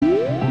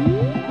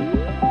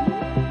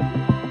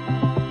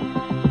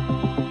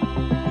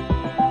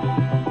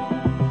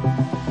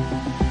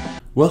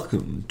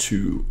Welcome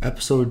to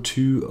episode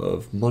 2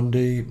 of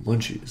Monday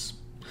Munchies.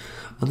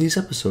 On these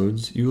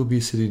episodes, you will be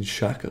sitting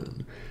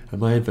shotgun on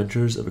my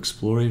adventures of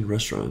exploring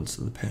restaurants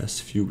in the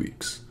past few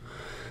weeks.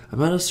 I'm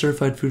not a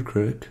certified food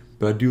critic,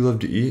 but I do love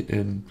to eat,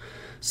 and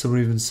some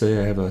would even say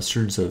I have a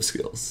certain set of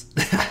skills.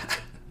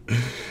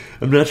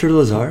 I'm not sure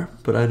those are,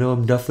 but I know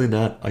I'm definitely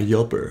not a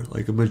Yelper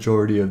like a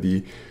majority of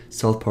the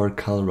South Park,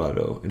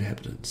 Colorado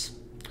inhabitants.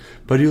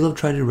 But I do love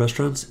trying new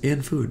restaurants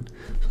and food,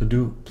 so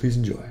do please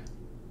enjoy.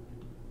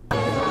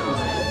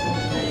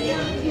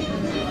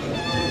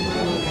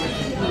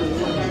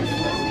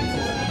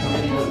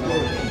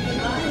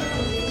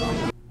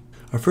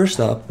 Our first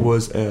stop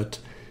was at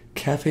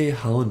Cafe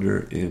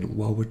Hollander in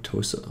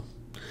Wauwatosa.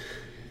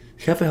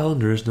 Cafe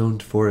Hollander is known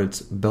for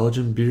its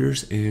Belgian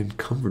beers and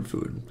comfort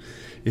food.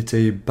 It's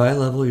a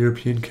bi-level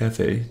European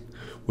cafe,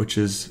 which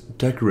is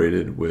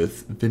decorated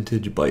with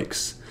vintage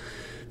bikes.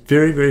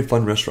 Very, very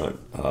fun restaurant.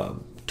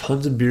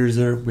 Tons of beers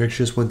there. We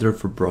actually just went there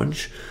for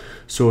brunch,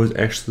 so it was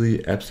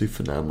actually absolutely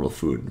phenomenal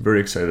food. Very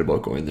excited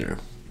about going there.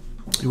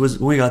 When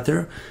we got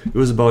there, it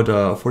was about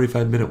a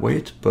 45-minute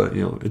wait, but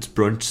it's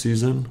brunch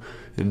season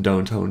in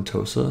downtown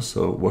Tosa,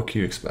 so what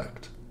can you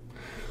expect?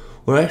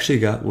 What I actually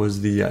got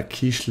was the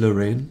quiche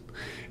Lorraine,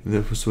 and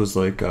this was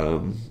like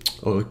a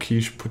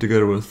quiche put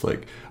together with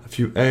like a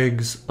few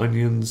eggs,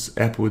 onions,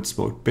 applewood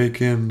smoked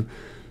bacon,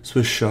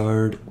 Swiss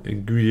chard,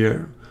 and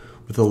Gruyere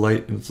with a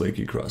light and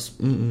flaky crust.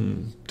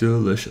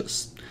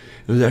 Delicious.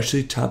 It was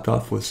actually topped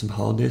off with some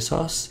hollandaise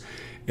sauce,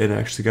 and I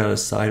actually got a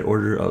side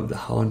order of the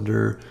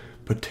Hollander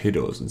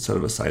potatoes instead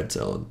of a side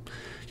salad.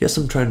 Yes,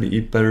 I'm trying to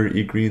eat better,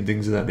 eat green,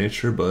 things of that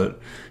nature,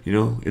 but,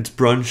 it's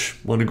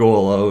brunch, want to go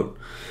all out,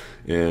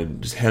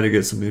 and just had to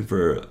get something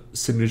for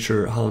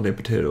signature hollandaise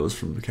potatoes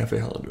from the Cafe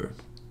Hollander.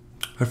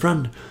 My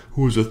friend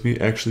who was with me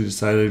actually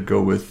decided to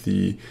go with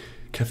the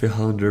Cafe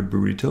Hollander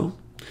burrito,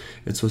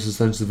 and so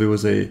essentially it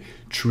was a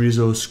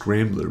chorizo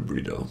scrambler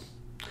burrito.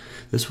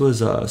 This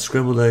was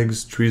scrambled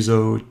eggs,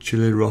 chorizo,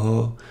 chile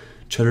rojo,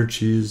 cheddar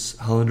cheese,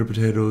 Hollander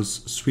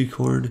potatoes, sweet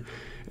corn,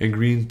 and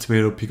green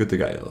tomato pico de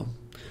gallo.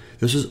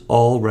 This was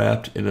all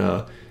wrapped in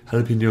a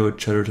jalapeno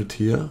cheddar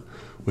tortilla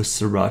with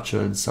sriracha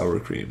and sour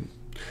cream.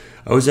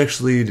 I was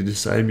actually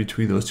deciding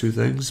between those two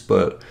things,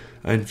 but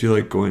I didn't feel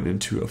like going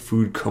into a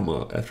food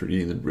coma after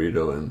eating the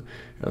burrito and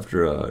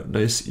after a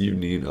nice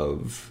evening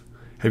of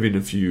having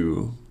a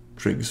few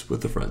drinks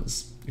with the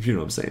friends, if you know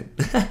what I'm saying.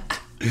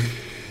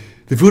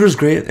 The food was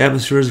great, the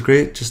atmosphere was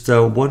great, just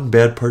one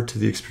bad part to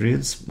the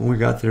experience. When we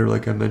got there,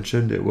 like I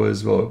mentioned, it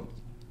was about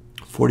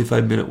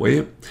 45-minute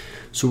wait,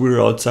 so we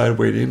were outside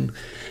waiting.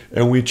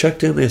 And we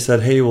checked in, they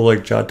said, hey, we'll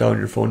jot down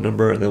your phone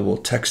number and then we'll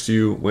text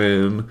you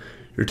when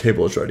your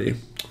table is ready.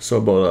 So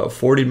about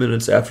 40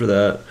 minutes after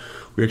that,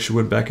 we actually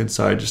went back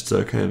inside just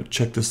to kind of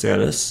check the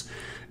status.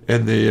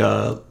 And they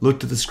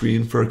looked at the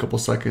screen for a couple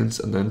seconds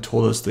and then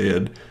told us they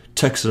had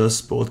texted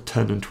us both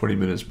 10 and 20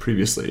 minutes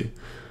previously.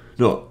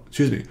 No,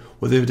 excuse me.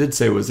 What they did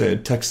say was they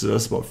had texted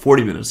us about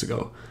 40 minutes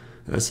ago.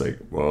 And it's right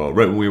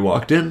when we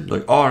walked in,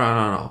 oh,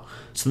 no.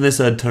 So then they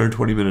said 10 or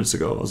 20 minutes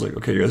ago. I was like,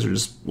 okay, you guys are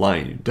just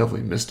lying. You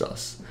definitely missed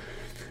us.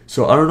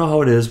 So I don't know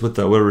how it is with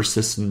whatever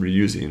system we're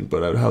using,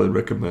 but I would highly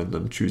recommend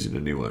them choosing a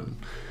new one.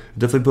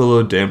 Definitely put a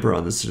little damper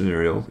on this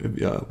scenario.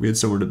 We had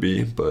somewhere to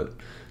be, but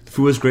the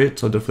food was great,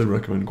 so I definitely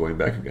recommend going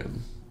back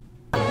again.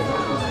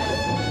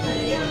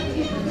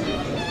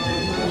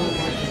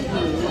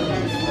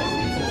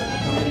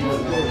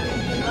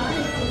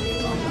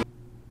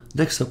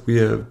 Next up, we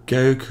have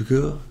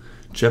Gayokuku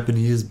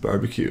Japanese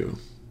barbecue.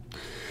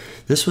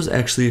 This was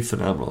actually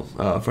phenomenal.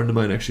 A friend of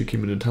mine actually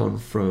came into town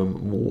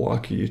from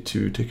Milwaukee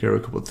to take care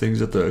of a couple of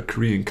things at the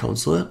Korean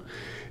consulate,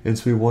 and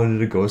so we wanted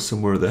to go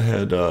somewhere that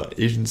had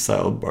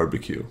Asian-style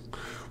barbecue.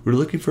 We were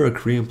looking for a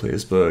Korean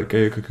place, but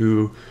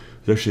Gayokuku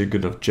was actually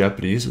good enough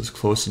Japanese. It was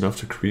close enough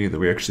to Korean that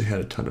we actually had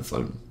a ton of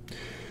fun.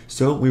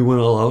 So we went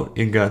all out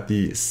and got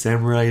the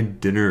samurai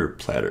dinner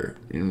platter.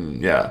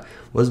 It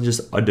wasn't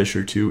just a dish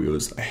or two, it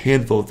was a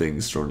handful of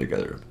things thrown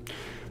together.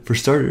 For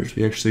starters,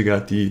 we actually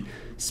got the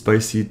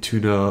spicy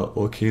tuna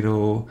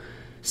volcano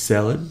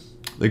salad,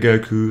 the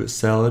gaku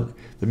salad,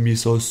 the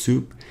miso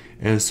soup,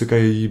 and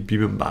sukai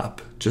bibimbap.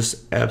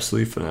 Just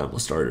absolutely phenomenal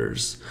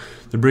starters.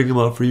 They bring them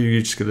out for you.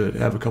 You're just going to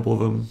have a couple of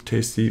them.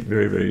 Tasty,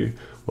 very, very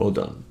well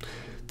done.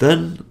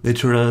 Then they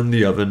turn on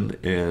the oven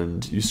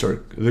and you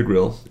start the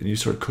grill and you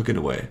start cooking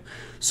away.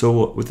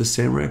 So with the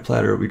samurai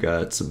platter, we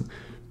got some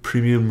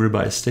premium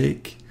ribeye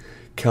steak,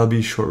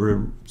 kalbi short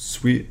rib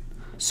sweet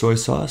soy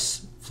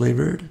sauce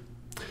flavored,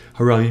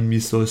 harami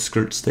miso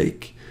skirt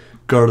steak,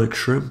 garlic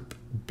shrimp,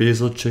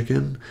 basil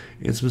chicken,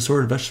 and some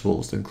assorted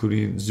vegetables,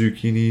 including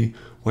zucchini,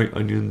 white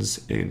onions,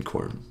 and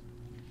corn.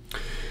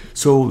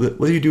 So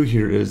what you do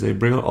here is they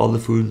bring out all the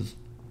food,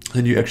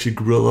 and you actually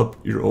grill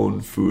up your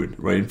own food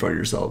right in front of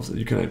yourselves, and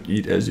you kind of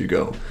eat as you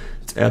go.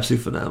 It's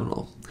absolutely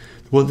phenomenal.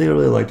 One thing I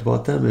really liked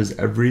about them is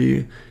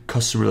every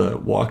customer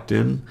that walked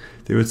in,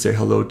 they would say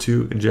hello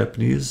to in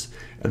Japanese,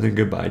 and then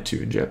goodbye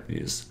to in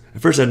Japanese.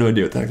 At first, I had no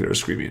idea what the heck they were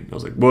screaming. I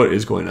was like, what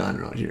is going on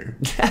around here?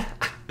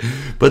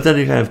 But then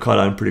it kind of caught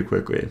on pretty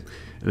quickly.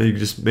 and it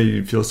just made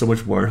you feel so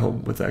much more at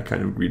home with that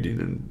kind of greeting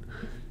and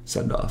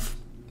send off.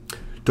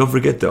 Don't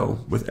forget though,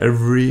 with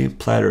every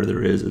platter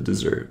there is a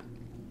dessert.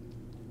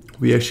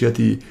 We actually got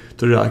the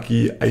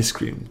teriyaki ice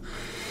cream.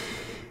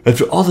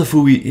 After all the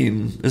food we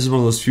eaten, this is one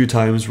of those few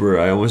times where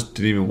I almost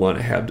didn't even want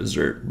to have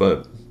dessert,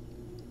 but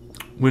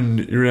when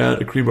you're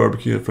at a Korean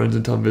barbecue and friends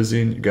in town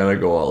visiting, you gotta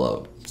go all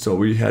out. So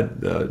we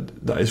had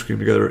the ice cream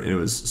together, and it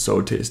was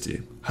so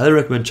tasty. Highly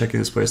recommend checking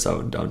this place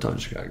out in downtown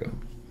Chicago.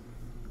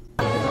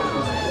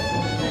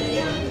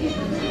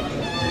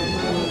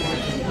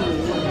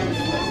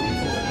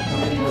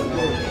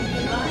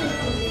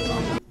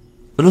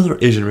 Another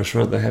Asian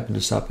restaurant that I happened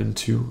to stop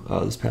into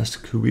this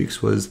past 2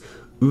 weeks was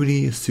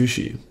Uni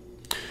Sushi.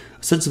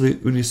 Ostensibly,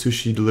 Uni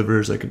Sushi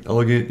delivers like an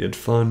elegant yet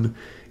fun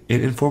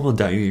and informal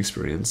dining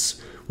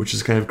experience, which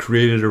is kind of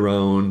created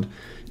around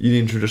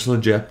eating traditional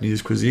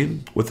Japanese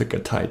cuisine with like a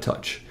Thai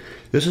touch.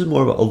 This is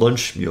more of a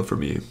lunch meal for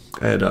me.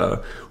 I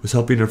was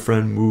helping a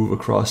friend move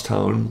across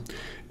town,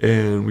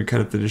 and we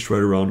kind of finished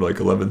right around like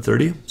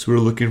 11:30. So we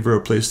were looking for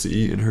a place to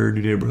eat in her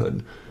new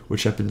neighborhood,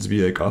 which happens to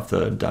be like off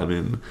the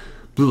Diamond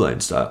Blue Line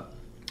stop.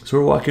 So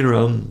we're walking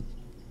around,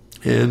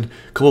 and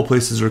a couple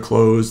places are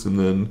closed, and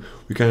then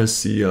we kind of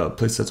see a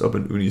place that's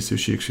open, Uni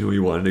Sushi, because we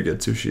wanted to get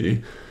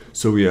sushi.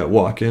 So we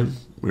walk in.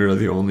 We're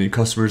the only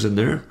customers in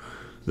there.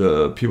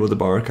 The people at the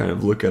bar kind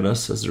of look at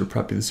us as they're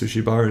prepping the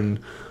sushi bar, and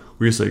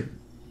we just like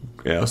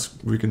ask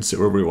if we can sit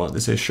wherever we want. They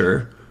say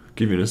sure,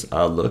 giving us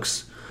odd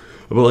looks.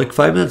 About like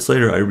 5 minutes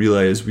later, I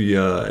realized we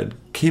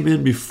came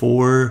in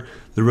before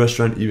the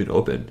restaurant even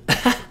opened.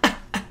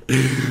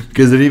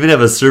 Because they didn't even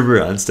have a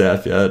server on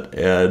staff yet,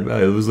 and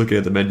I was looking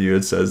at the menu.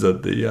 It says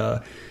that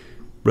the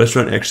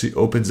restaurant actually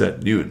opens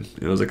at noon.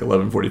 It was like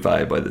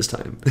 11:45 by this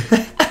time.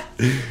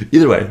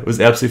 Either way, it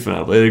was absolutely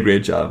phenomenal. They did a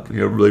great job.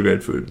 Really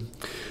great food.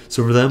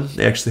 So for them,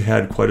 they actually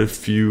had quite a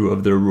few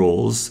of their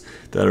rolls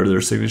that are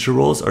their signature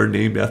rolls are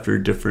named after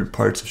different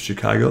parts of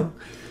Chicago.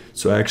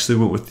 So I actually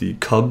went with the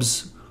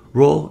Cubs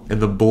roll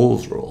and the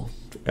Bulls roll.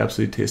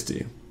 Absolutely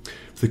tasty.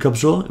 For the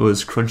Cubs roll, it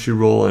was crunchy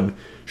roll on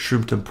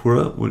shrimp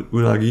tempura with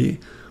unagi,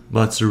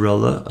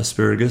 mozzarella,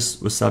 asparagus,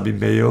 wasabi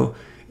mayo,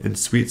 and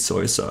sweet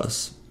soy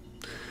sauce.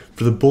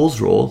 For the Bulls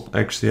roll,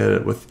 I actually had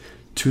it with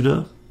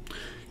tuna,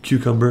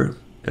 cucumber,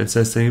 and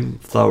sesame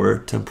flour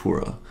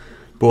tempura.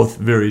 Both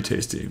very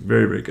tasty,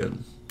 very, very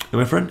good. And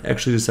my friend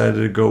actually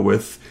decided to go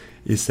with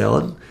a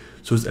salad.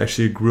 So it was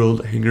actually a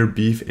grilled hanger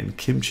beef and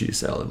kimchi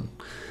salad.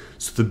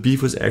 So the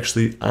beef was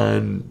actually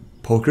on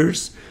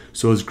pokers,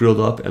 so it was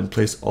grilled up and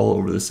placed all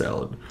over the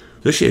salad.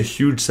 It was actually a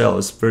huge salad. I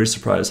was very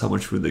surprised how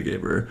much food they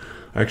gave her.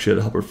 I actually had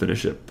to help her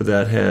finish it. But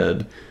that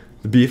had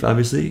the beef,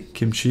 obviously,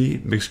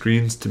 kimchi, mixed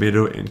greens,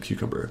 tomato, and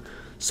cucumber.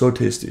 So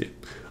tasty.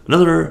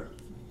 Another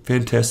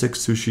fantastic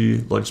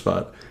sushi lunch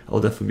spot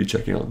I'll definitely be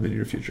checking out in the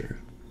near future.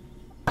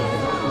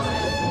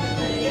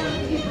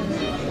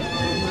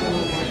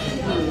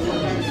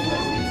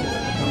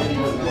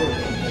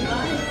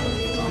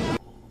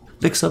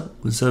 Next up,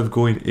 instead of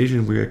going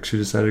Asian, we actually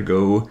decided to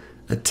go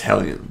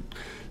Italian.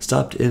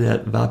 Stopped in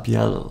at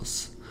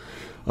Vapiano's.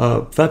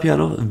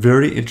 Vapiano, a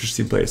very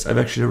interesting place. I've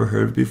actually never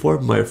heard of it before.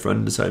 My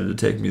friend decided to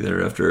take me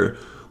there after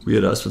we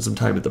had spent some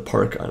time at the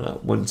park on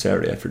one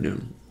Saturday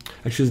afternoon.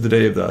 Actually, it was the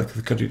day of the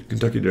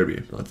Kentucky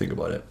Derby, now I think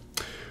about it.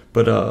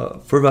 But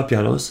for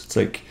Vapiano's, it's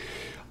like,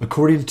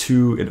 according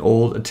to an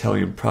old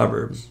Italian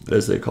proverb,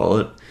 as they call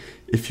it,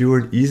 if you are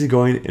an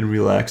easygoing and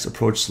relaxed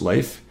approach to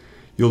life,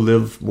 you'll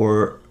live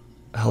more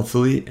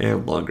healthily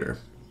and longer.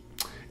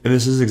 And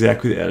this is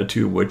exactly the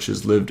attitude which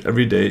is lived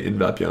every day in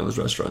Vapiano's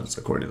restaurants,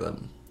 according to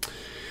them.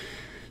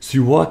 So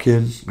you walk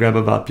in, grab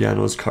a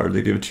Vapiano's card,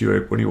 they give it to you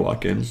right when you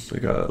walk in,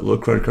 like a little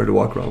credit card to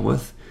walk around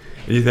with,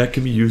 and that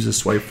can be used to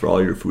swipe for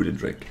all your food and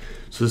drink.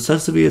 So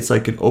essentially it's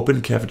like an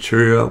open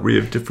cafeteria where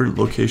you have different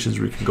locations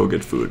where you can go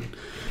get food.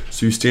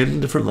 So you stand in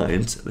different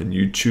lines, and then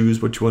you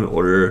choose what you want to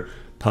order,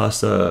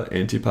 pasta,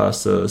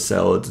 antipasta,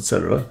 salads,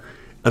 etc.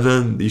 And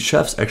then the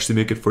chefs actually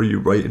make it for you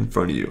right in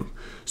front of you.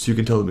 So you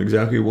can tell them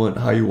exactly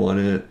how you want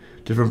it,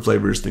 different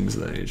flavors, things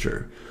of that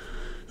nature.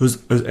 It was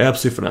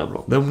absolutely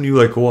phenomenal. Then when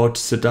you go out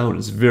to sit down,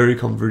 it's very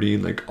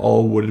comforting, like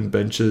all wooden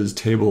benches,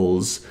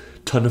 tables,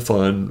 ton of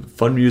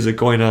fun music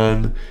going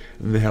on,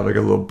 and they have like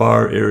a little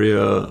bar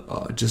area,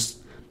 just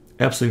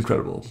absolutely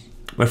incredible.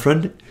 My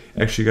friend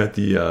actually got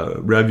the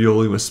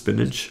ravioli with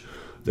spinach.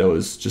 That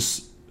was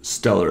just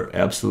stellar,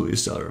 absolutely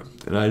stellar.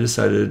 And I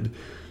decided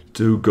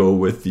to go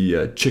with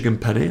the chicken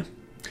penne,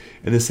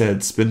 and this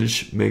had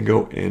spinach,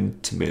 mango,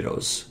 and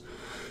tomatoes.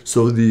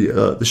 So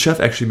the chef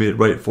actually made it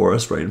right for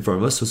us, right in front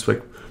of us. So it's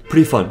like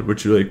pretty fun,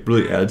 which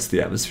really adds to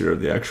the atmosphere of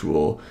the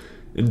actual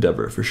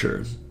endeavor for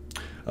sure.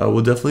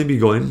 We'll definitely be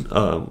going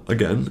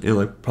again,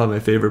 and probably my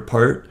favorite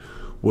part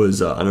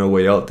was on our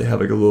way out. They have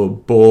like a little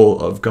bowl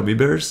of gummy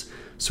bears,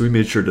 so we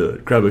made sure to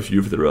grab a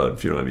few for the road,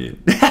 if you know what I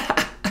mean.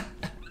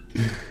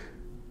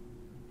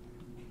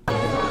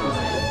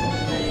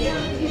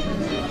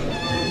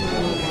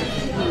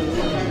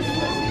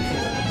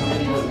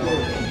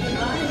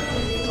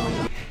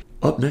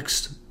 Up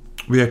next,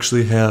 we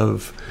actually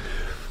have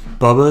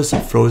Bubba's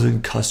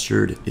Frozen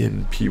Custard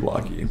in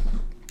Pewaukee.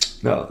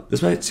 Now,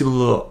 this might seem a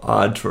little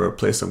odd for a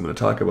place I'm going to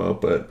talk about,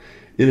 but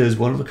it is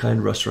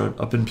one-of-a-kind restaurant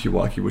up in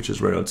Pewaukee, which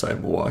is right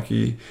outside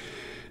Milwaukee.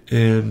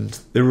 And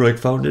they were like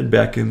founded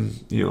back in,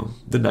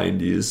 the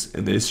 90s,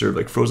 and they serve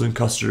like frozen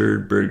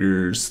custard,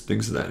 burgers,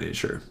 things of that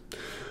nature.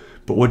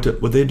 But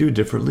what they do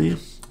differently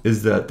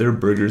is that their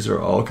burgers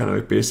are all kind of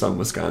like based on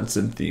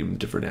Wisconsin-themed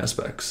different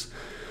aspects.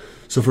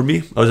 So for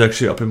me, I was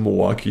actually up in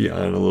Milwaukee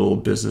on a little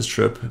business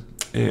trip,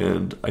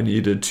 and I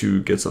needed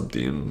to get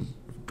something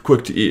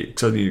quick to eat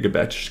because I needed to get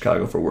back to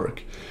Chicago for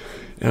work.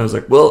 And I was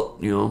like, well,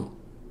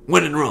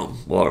 when in Rome,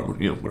 well,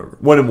 whatever,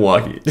 when in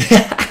Milwaukee.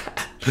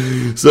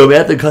 So I'm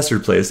at the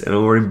custard place, and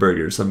I'm ordering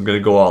burgers, so I'm going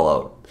to go all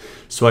out.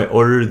 So I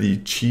ordered the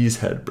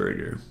Cheesehead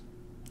Burger.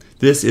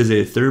 This is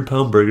a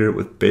 3-pound burger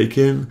with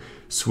bacon,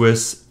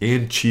 Swiss,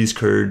 and cheese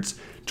curds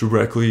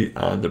directly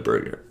on the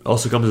burger.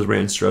 Also comes with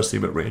ranch dressing,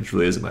 but ranch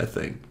really isn't my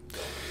thing.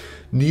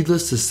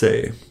 Needless to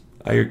say,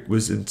 I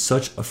was in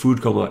such a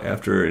food coma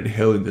after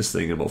inhaling this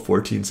thing in about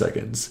 14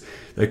 seconds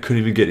that I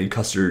couldn't even get any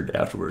custard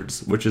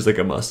afterwards, which is like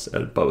a must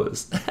at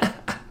Bubba's.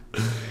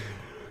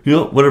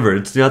 Whatever.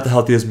 It's not the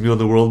healthiest meal in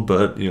the world,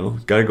 but,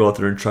 gotta go out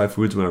there and try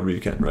foods whenever you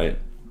can, right?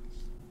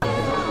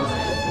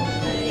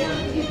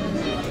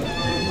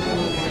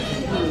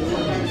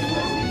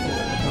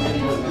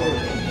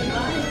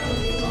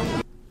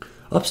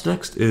 Up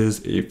next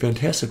is a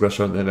fantastic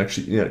restaurant that I've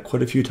actually eaten at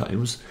quite a few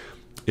times.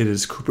 It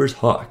is Cooper's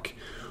Hawk.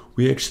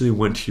 We actually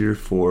went here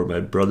for my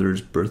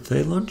brother's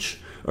birthday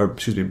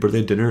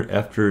birthday dinner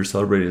after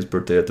celebrating his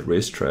birthday at the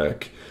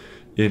racetrack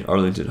in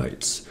Arlington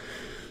Heights.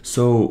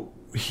 So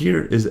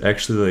here is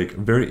actually like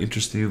a very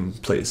interesting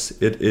place.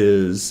 It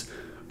is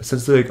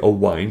essentially like a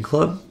wine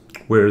club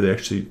where they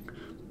actually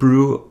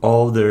brew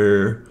all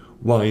their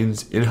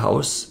wines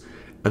in-house,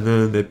 and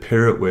then they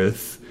pair it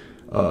with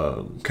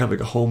kind of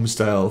like a home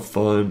style,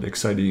 fun,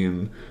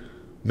 exciting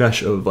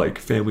mesh of like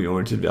family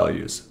oriented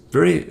values.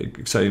 Very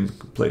exciting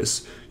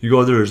place. You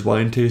go there, there's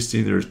wine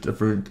tasting, there's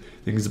different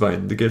things to buy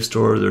in the gift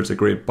store, there's a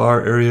great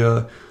bar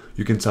area,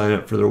 you can sign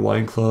up for their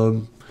wine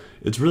club.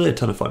 It's really a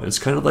ton of fun. It's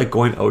kind of like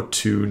going out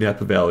to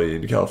Napa Valley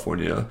in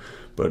California,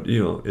 but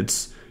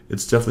it's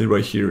definitely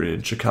right here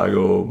in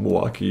Chicago,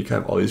 Milwaukee,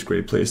 kind of all these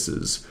great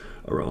places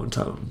around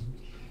town.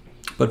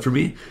 But for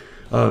me,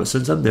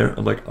 since I'm there,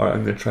 I'm like, all right,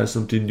 I'm going to try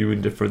something new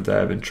and different that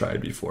I haven't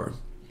tried before.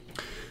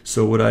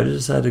 So what I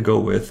decided to go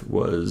with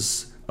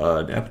was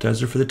an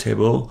appetizer for the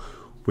table,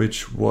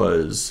 which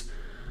was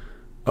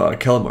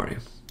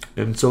calamari.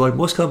 And so like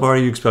most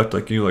calamari, you expect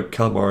like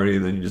calamari,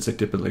 and then you just like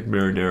dip in like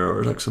marinara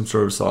or like some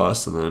sort of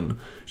sauce, and then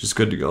just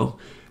good to go.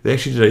 They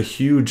actually did a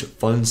huge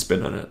fun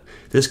spin on it.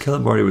 This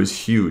calamari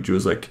was huge. It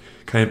was like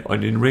kind of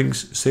onion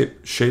rings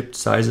shaped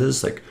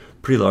sizes, like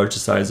pretty large, the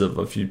size of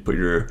if you put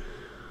your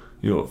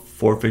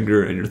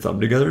forefinger and your thumb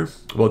together,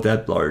 about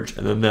that large.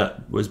 And then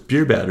that was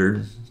beer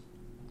battered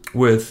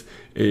with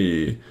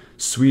a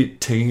sweet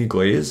tangy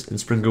glaze and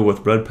sprinkled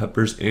with red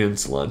peppers and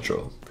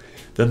cilantro.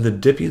 Then the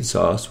dipping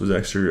sauce was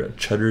actually a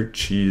cheddar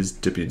cheese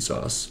dipping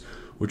sauce,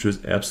 which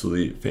was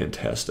absolutely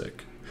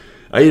fantastic.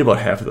 I ate about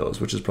half of those,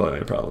 which is probably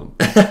my problem.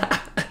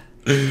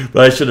 But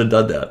I should have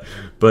done that.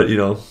 But,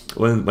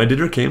 when my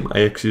dinner came,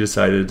 I actually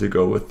decided to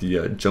go with the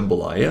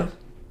jambalaya.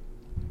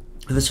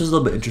 And this was a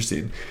little bit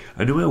interesting.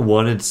 I knew I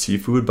wanted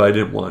seafood, but I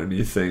didn't want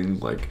anything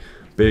like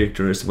baked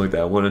or something like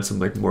that. I wanted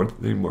something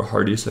like more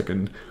hearty so I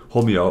can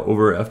hold me out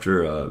over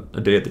after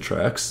a day at the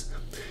tracks.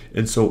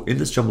 And so in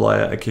this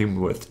jambalaya, I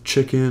came with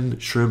chicken,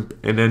 shrimp,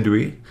 and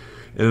andouille.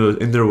 And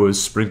in there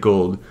was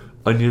sprinkled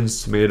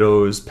onions,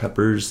 tomatoes,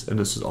 peppers, and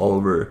this was all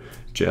over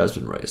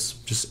jasmine rice.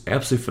 Just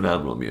absolutely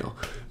phenomenal meal.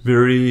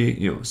 Very,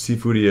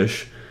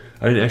 seafoody-ish.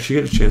 I didn't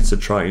actually get a chance to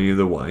try any of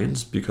the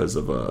wines because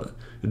of,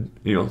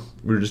 we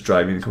were just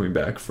driving and coming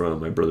back from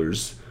my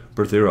brother's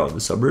birthday out in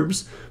the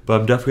suburbs. But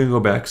I'm definitely going to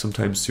go back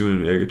sometime soon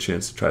and get a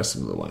chance to try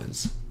some of the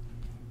wines.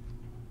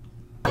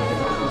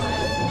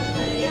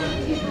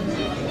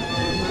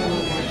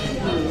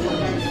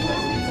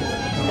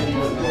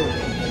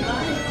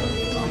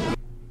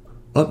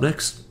 Up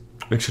next,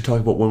 I should talk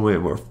about one of my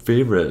more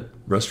favorite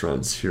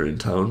restaurants here in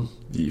town,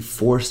 the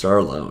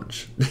 4-Star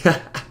Lounge.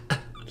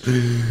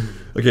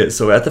 Okay,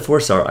 so at the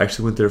 4-Star, I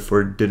actually went there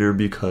for dinner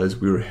because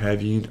we were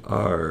having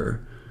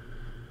our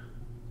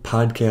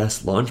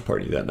podcast launch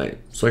party that night.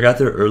 So I got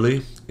there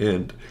early,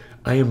 and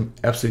I am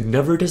absolutely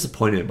never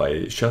disappointed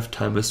by Chef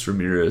Thomas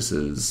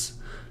Ramirez's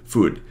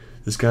food.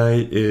 This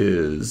guy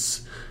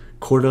is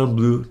cordon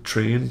bleu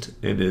trained,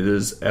 and it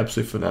is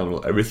absolutely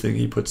phenomenal. Everything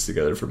he puts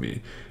together for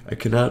me. I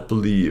cannot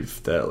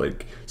believe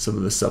that some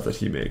of the stuff that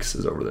he makes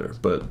is over there.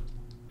 But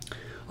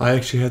I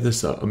actually had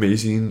this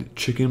amazing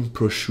chicken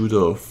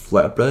prosciutto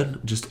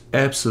flatbread, just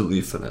absolutely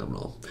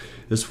phenomenal.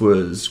 This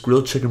was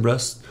grilled chicken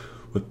breast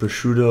with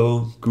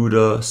prosciutto,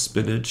 Gouda,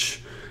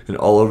 spinach, and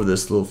all over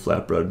this little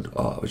flatbread.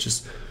 Oh, it was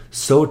just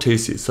so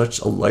tasty. Such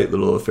a light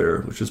little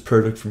affair, which was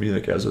perfect for me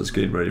as I was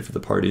getting ready for the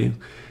party.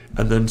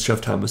 And then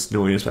Chef Thomas,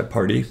 knowing it's my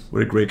party,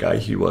 what a great guy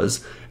he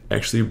was,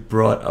 actually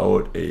brought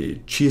out a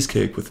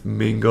cheesecake with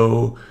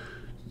mango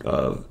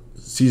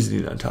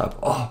seasoning on top.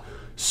 Oh,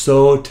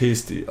 so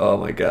tasty. Oh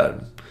my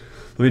God.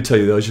 Let me tell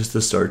you, that was just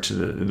the start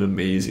to an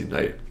amazing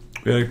night.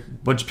 We had a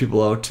bunch of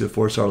people out to the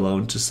 4-Star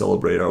Lounge to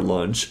celebrate our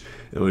lunch.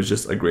 It was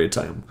just a great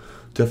time.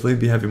 Definitely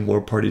be having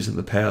more parties in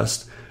the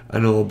past. I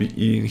know I'll be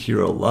eating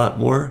here a lot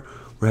more.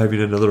 We're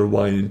having another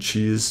wine and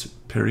cheese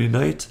pairing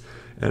night,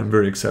 and I'm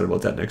very excited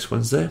about that next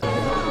Wednesday.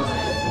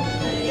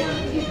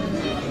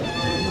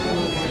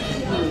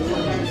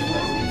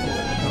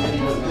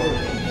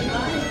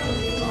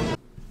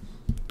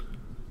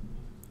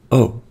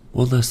 Oh,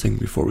 one last thing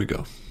before we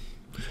go.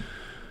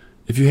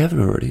 If you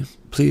haven't already,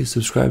 please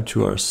subscribe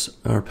to our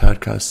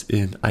podcast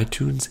in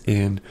iTunes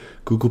and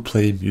Google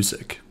Play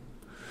Music.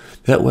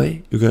 That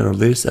way, you'll get our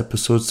latest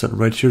episodes sent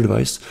right to your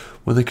device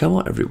when they come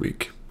out every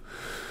week.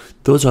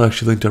 Those are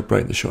actually linked up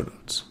right in the show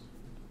notes.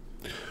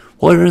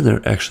 While you're in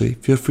there, actually,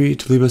 feel free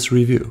to leave us a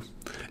review.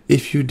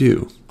 If you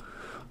do,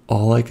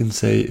 all I can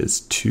say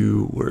is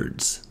 2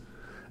 words: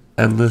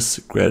 endless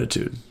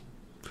gratitude.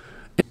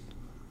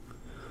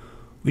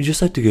 We'd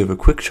just like to give a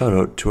quick shout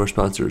out to our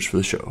sponsors for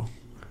the show.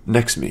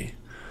 NextMe,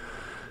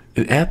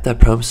 an app that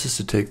promises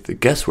to take the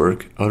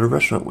guesswork out of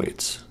restaurant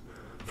waits.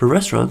 For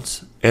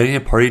restaurants, adding a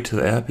party to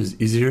the app is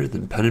easier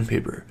than pen and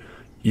paper.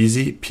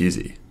 Easy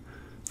peasy.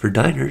 For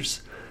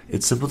diners,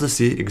 it's simple to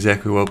see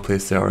exactly what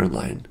place they are in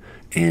line,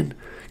 and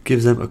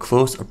gives them a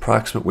close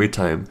approximate wait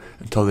time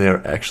until they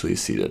are actually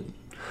seated.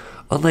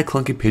 Unlike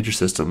clunky pager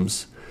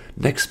systems,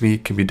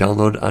 NextMe can be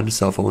downloaded onto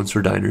cell phones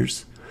for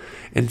diners,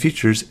 and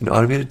features an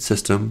automated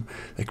system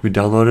that can be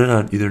downloaded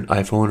on either an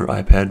iPhone or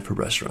iPad for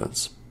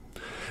restaurants.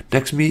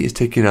 NextMe is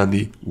taking on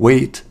the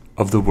wait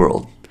of the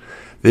world.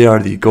 They are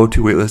the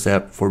go-to waitlist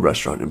app for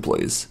restaurant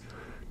employees.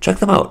 Check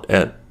them out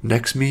at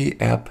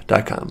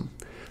nextmeapp.com.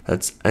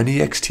 That's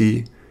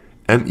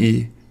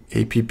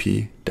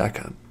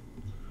NEXTMEAPP.com.